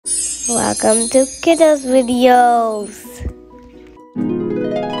Welcome to Kiddos Videos.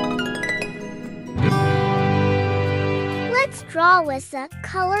 Let's draw with the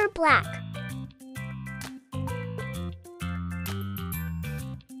color black.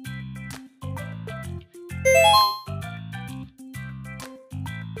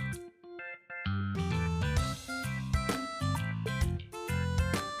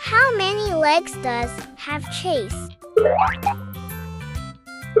 How many legs does have Chase?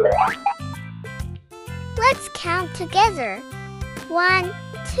 Let's count together. 1,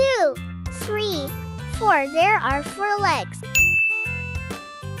 2, 3, 4. There are 4 legs.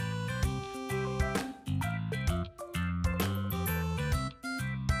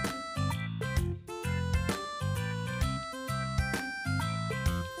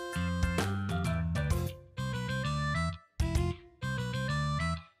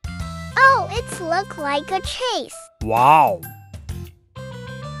 Oh, it looks like a chase. Wow!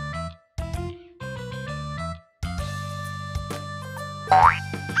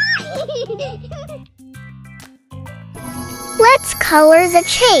 Let's color the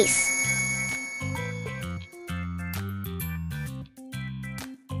chase.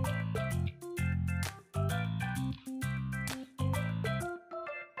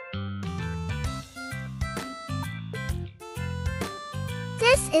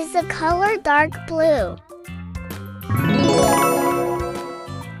 This is the color dark blue.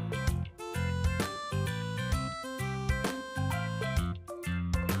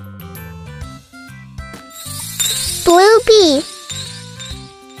 Blue bee.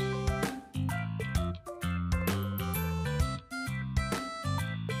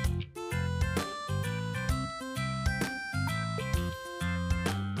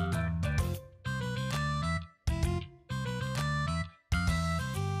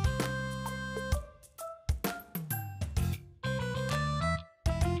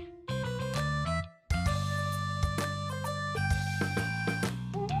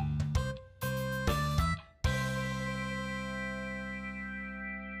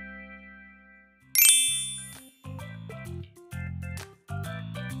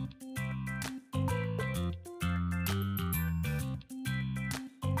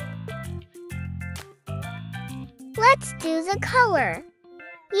 Let's do the color.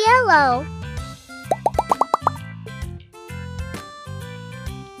 Yellow.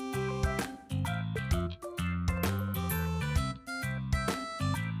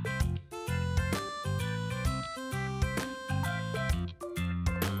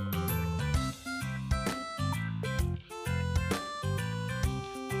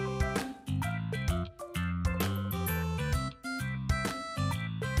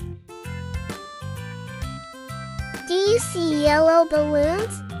 Do you see yellow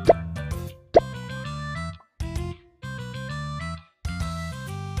balloons?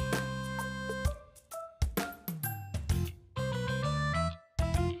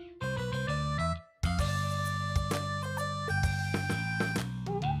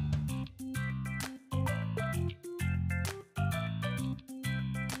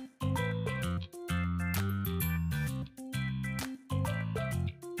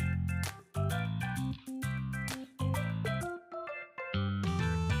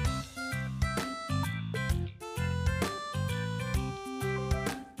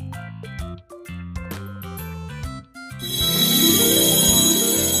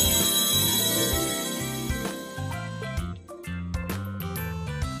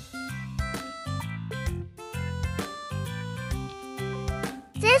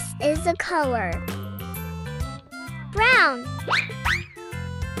 This is the color. Brown.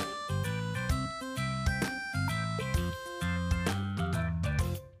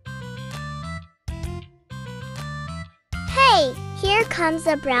 Hey, here comes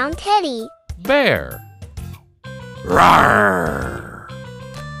a brown teddy. Bear. Roar!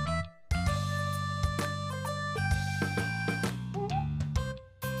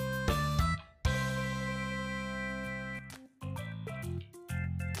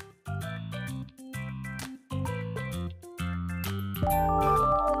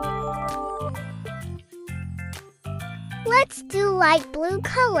 Let's do light blue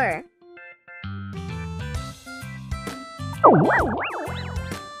color.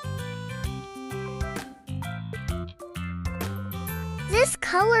 This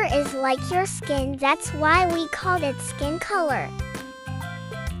color is like your skin, that's why we called it skin color.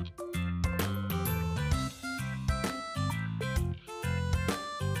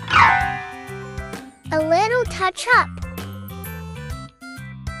 A little touch up.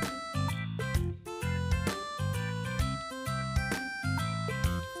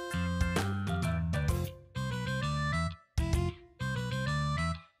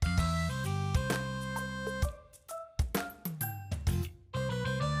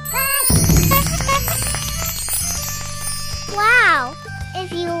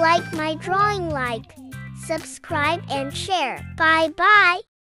 If you like my drawing, like, subscribe and share. Bye bye.